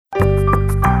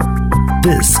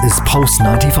This is Pulse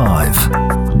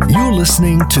 95. You're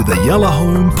listening to the Yellow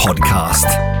Home Podcast.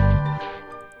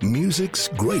 Music's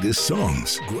greatest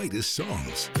songs,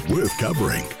 worth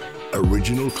covering.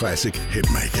 Original classic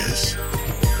hitmakers.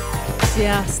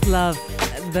 Just love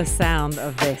the sound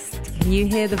of this. Can you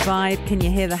hear the vibe? Can you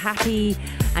hear the happy?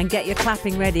 And get your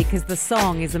clapping ready, because the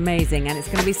song is amazing and it's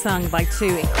going to be sung by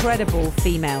two incredible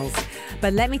females.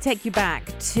 But let me take you back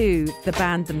to the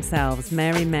band themselves,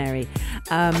 Mary Mary.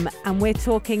 And we're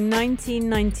talking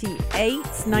 1998,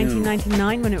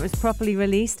 1999 when it was properly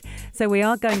released. So we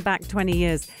are going back 20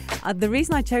 years. The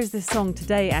reason I chose this song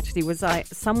today actually was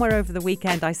somewhere over the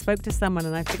weekend I spoke to someone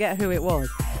and I forget who it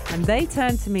was. And they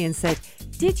turned to me and said,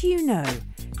 "Did you know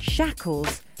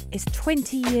Shackles is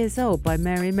 20 years old by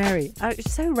Mary Mary?"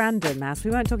 It's so random, Mass.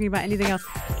 We weren't talking about anything else.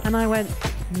 And I went,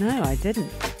 "No, I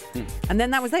didn't." And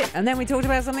then that was it. And then we talked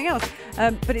about something else.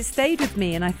 But it stayed with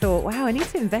me and I thought, wow, I need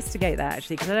to investigate that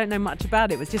actually, because I don't know much about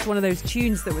it. It was just one of those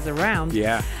tunes that was around.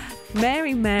 Yeah.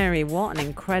 Mary Mary, what an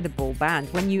incredible band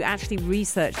when you actually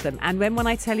research them. And when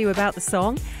I tell you about the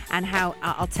song and how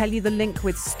I'll tell you the link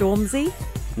with Stormzy.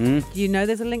 Do you know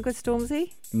there's a link with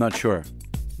Stormzy? Not sure.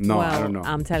 No, well, I don't know.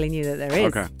 I'm telling you that there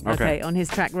is. Okay. On his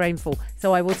track Rainfall.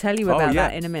 So I will tell you about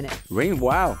that in a minute.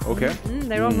 Wow. Okay.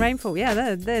 They're on Rainfall.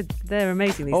 Yeah, they're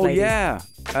amazing. These ladies. Yeah.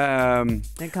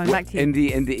 They're coming back to you. In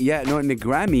the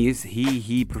Grammys,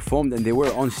 he performed and they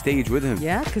were on stage with him.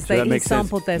 Yeah, because So he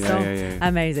sampled their song. Yeah.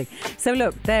 Amazing. So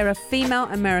look, they're a female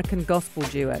American gospel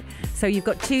duo. So you've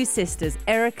got two sisters,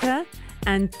 Erica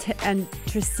and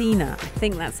Tracina. I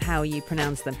think that's how you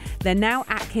pronounce them. They're now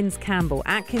Atkins Campbell.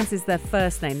 Atkins is their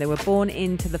first name. They were born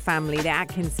into the family, the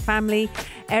Atkins family.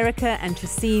 Erica and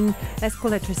Tracine, let's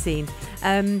call her Tracine.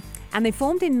 And they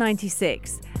formed in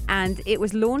 96. And it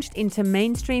was launched into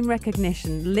mainstream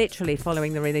recognition literally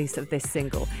following the release of this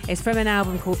single. It's from an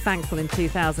album called Thankful in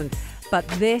 2000. But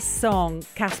this song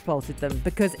catapulted them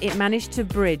because it managed to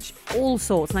bridge all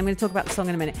sorts, and I'm going to talk about the song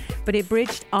in a minute, but it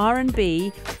bridged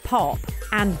R&B, pop,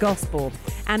 and gospel.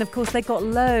 And of course, they got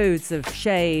loads of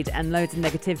shade and loads of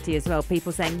negativity as well.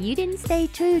 People saying, you didn't stay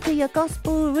true to your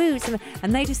gospel roots.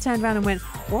 And they just turned around and went,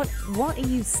 what are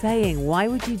you saying? Why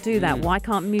would you do that? Why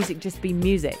can't music just be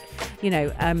music?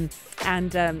 And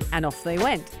off they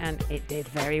went, and it did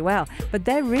very well. But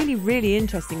they're really, really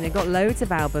interesting. They've got loads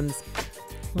of albums.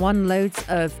 Won loads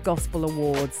of gospel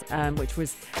awards, which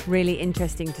was really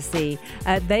interesting to see.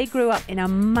 They grew up in a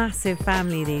massive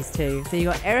family, these two. So you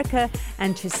got Erica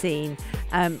and Tracine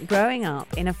growing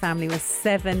up in a family with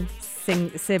 7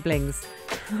 siblings.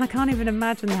 I can't even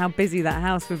imagine how busy that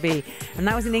house would be. And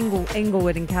that was in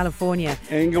Inglewood in California.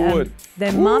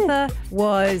 Their mother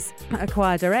was a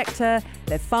choir director.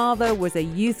 Their father was a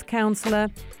youth counselor.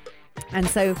 And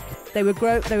so they were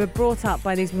brought up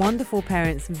by these wonderful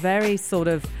parents, very sort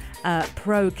of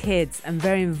pro kids and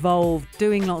very involved,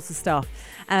 doing lots of stuff.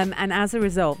 And as a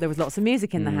result, there was lots of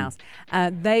music in the house.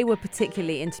 They were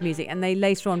particularly into music, and they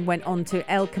later on went on to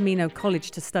El Camino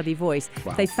College to study voice.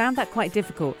 Wow. They found that quite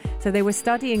difficult. So they were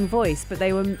studying voice, but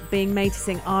they were being made to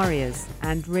sing arias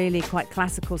and really quite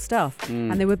classical stuff.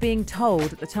 And they were being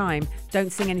told at the time,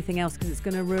 don't sing anything else because it's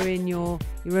going to ruin your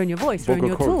voice, Vocal ruin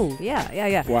your cords. tool.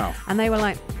 Yeah. Wow. And they were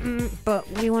like, but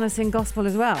we want to sing gospel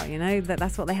as well.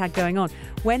 That's what they had going on.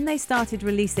 When they started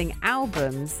releasing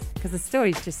albums, because the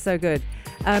story's just so good,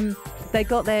 they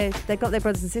got their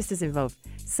brothers and sisters involved.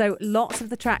 So lots of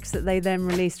the tracks that they then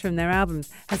released from their albums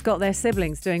has got their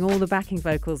siblings doing all the backing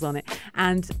vocals on it.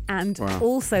 And Wow.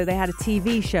 Also they had a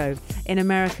TV show in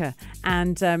America,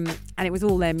 and it was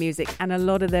all their music, and a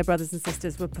lot of their brothers and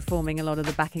sisters were performing a lot of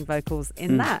the backing vocals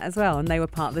in that as well, and they were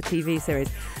part of the TV series.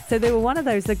 So they were one of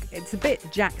those, it's a bit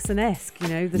Jackson-esque,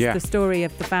 the story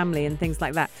of the family and things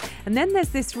like that. And then there's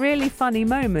this really funny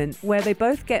moment where they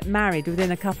both get married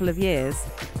within a couple of years.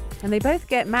 And they both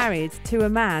get married to a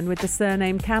man with the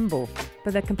surname Campbell,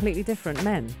 but they're completely different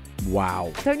men.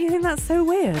 Wow. Don't you think that's so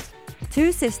weird?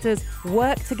 Two sisters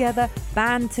work together,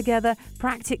 band together,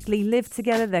 practically live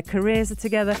together, their careers are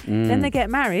together. Then they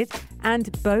get married,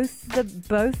 and both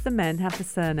the men have the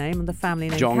surname and the family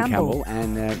name John Campbell.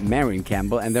 and Marion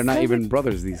Campbell, and they're not even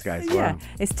brothers, these guys. Yeah, Wow.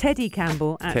 it's Teddy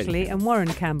Campbell, actually, and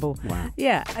Warren Campbell. Wow.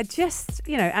 Yeah,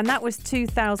 and that was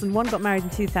 2000. One got married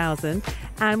in 2000,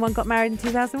 and one got married in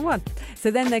 2001. So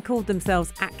then they called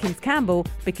themselves Atkins Campbell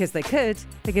because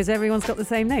everyone's got the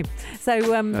same name. So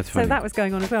That's funny. so that was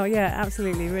going on as well. Yeah,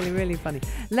 absolutely, really, really funny.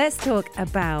 Let's talk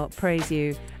about Praise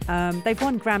You. They've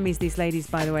won Grammys, these ladies,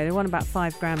 by the way. They won about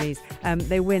 5 Grammys.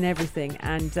 They win everything,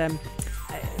 and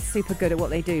super good at what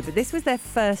they do. But this was their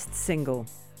first single.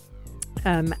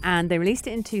 And they released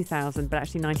it in 2000, but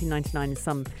actually 1999 in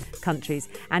some countries.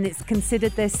 And it's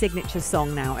considered their signature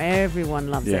song now. Everyone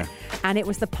loves it. And it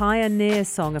was the pioneer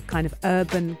song of kind of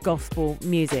urban gospel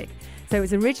music. So it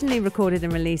was originally recorded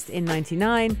and released in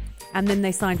 99. And then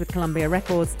they signed with Columbia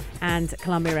Records, and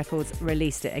Columbia Records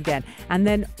released it again. And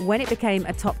then when it became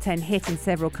a top 10 hit in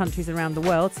several countries around the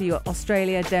world, so you're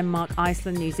Australia, Denmark,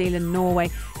 Iceland, New Zealand, Norway,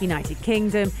 United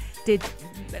Kingdom, did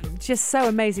just so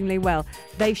amazingly well,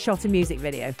 they shot a music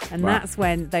video. And that's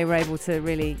when they were able to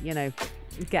really,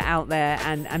 get out there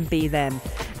and be them.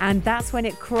 And that's when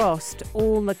it crossed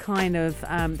all the kind of,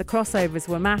 the crossovers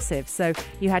were massive. So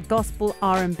you had gospel,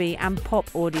 R&B and pop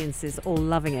audiences all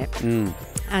loving it.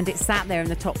 And it sat there in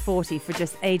the top 40 for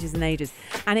just ages and ages.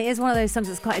 And it is one of those songs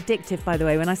that's quite addictive, by the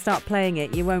way. When I start playing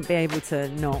it, you won't be able to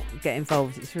not get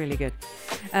involved. It's really good.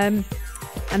 And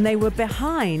they were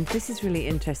behind, this is really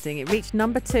interesting, it reached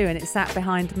number 2 and it sat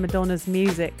behind Madonna's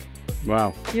Music.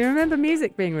 Wow. You remember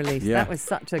Music being released? Yeah. That was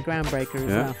such a groundbreaker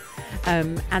as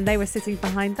well. And they were sitting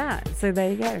behind that. So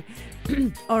there you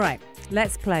go. All right,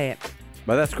 let's play it.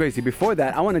 But that's crazy. Before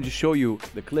that, I want to just show you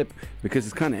the clip because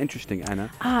it's kind of interesting, Anna.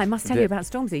 I must tell you about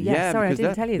Stormzy. Yeah, sorry, I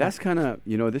didn't tell you that. That's kind of,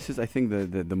 this is, I think,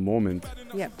 the moment.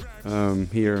 Yep.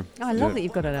 Here. Oh, I love that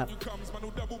you've got it up.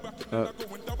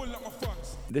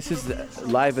 This is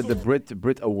live at the Brit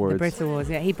Awards. The Brit Awards,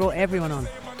 yeah. He brought everyone on.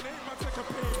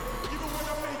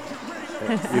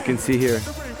 You can see here.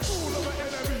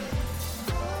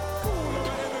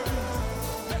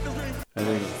 I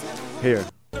think here.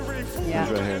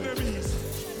 Yeah. Right here.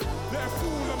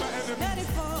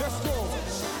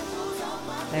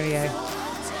 There we go.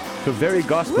 So very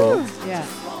gospel. Woo! Yeah.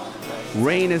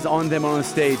 Rain is on them on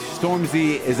stage.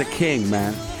 Stormzy is a king,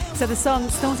 man. So the song,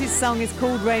 Stormzy's song is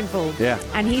called Rainfall. Yeah.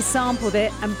 And he sampled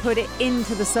it and put it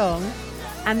into the song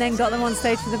and then got them on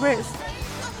stage for the Brits.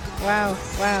 Wow.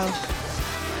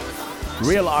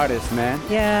 Real artist, man.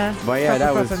 Yeah. But yeah,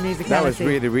 that was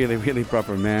musicality. really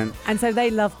proper, man. And so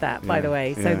they loved that, by the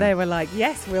way. So they were like,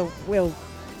 yes,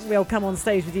 we'll come on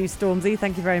stage with you, Stormzy.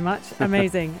 Thank you very much.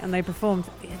 Amazing. And they performed.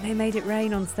 They made it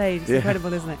rain on stage. It's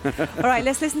incredible, isn't it? All right,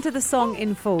 let's listen to the song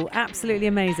in full. Absolutely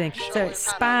amazing. So it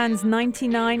spans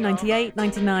 99, 98,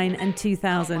 99 and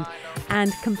 2000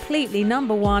 and completely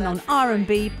number 1 on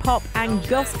R&B, pop and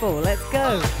gospel. Let's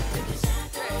go.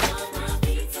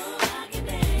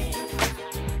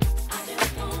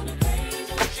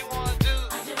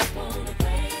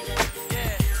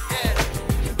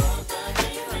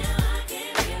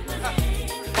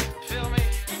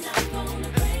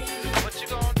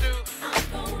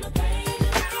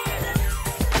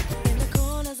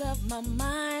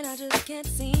 Can't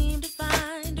seem to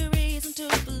find a reason to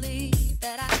believe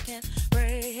that I can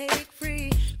break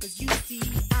free. 'Cause you see,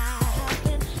 I have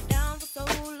been down for so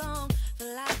long,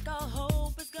 feel like all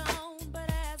hope is gone.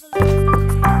 But as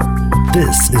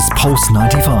This is Pulse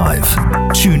 95.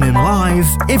 Tune in live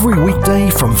every weekday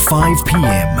from 5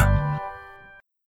 p.m.